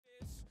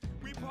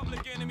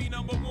Public enemy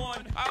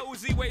 #1.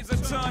 Uzi weighs a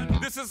ton.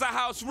 This is a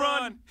house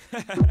run.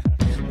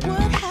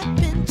 What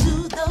happened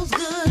to those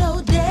good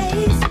old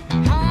days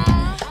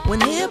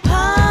when hip-hop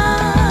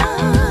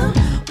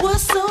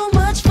was so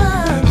much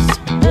fun?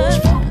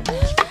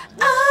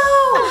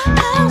 Oh,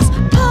 house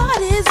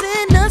parties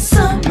in the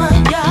summer,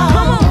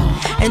 y'all,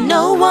 and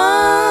no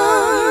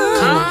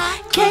one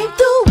came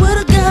through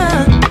with a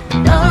gun.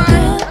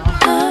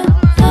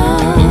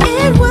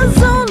 It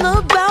was all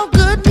about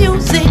good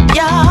music,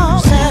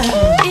 y'all.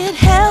 It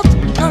helped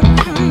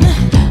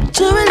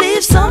to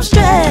relieve some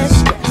stress.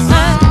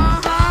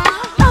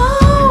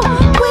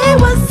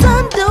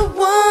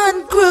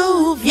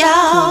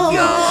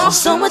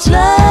 So much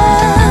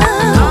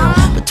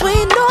love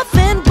between North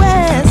and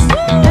West.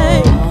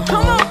 Hey,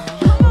 come on,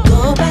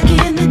 go back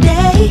in the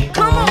day.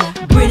 Come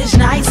on, British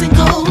knights and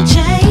gold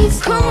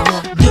chains. Come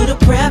on, do the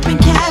prep and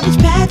cabbage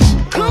patch.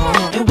 Come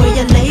on, and wear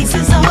your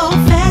laces all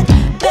fat.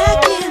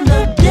 Back in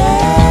the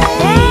day,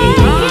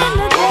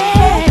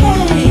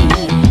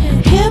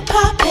 hip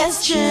hop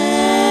has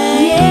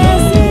changed.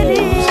 Yes, it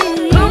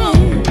is. Come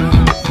on,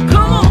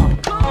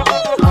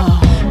 come on.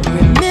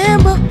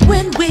 Remember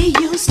when we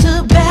used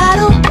to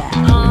battle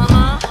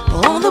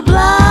on the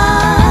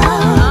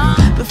block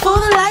before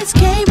the lights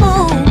came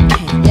on?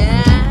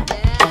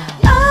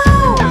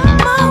 Oh,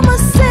 mama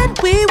said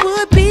we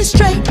would be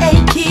straight A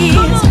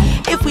kids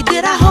if we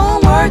did our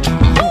homework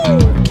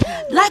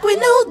like we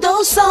knew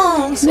those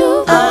songs.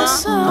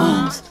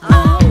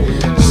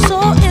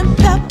 Salt and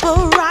Pepper,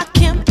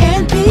 Rakim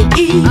and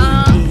P.E.,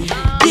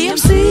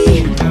 DMC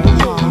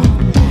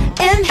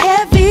and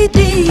Heavy D.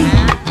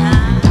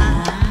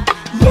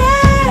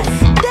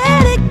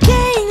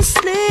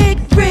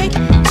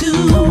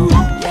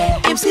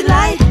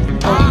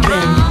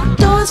 Open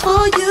doors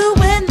for you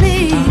and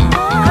me.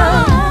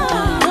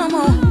 Come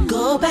on,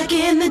 go back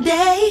in the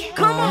day.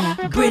 Come on,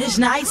 British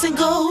knights and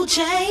gold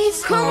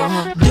chains. Come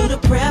on, do the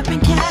prep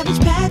and cabbage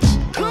patch.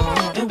 Come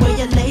on, and wear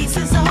your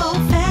laces all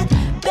fat.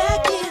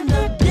 Back in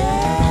the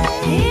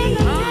day,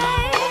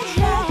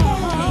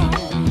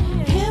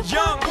 hip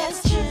hop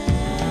has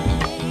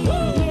changed.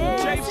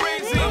 Jay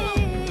Breezy,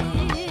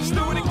 let's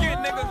do it again,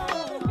 nigga.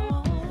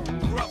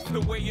 Rough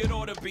the way it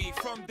ought to be.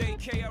 From day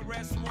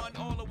KRS-One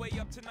all the way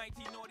up to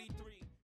 1993.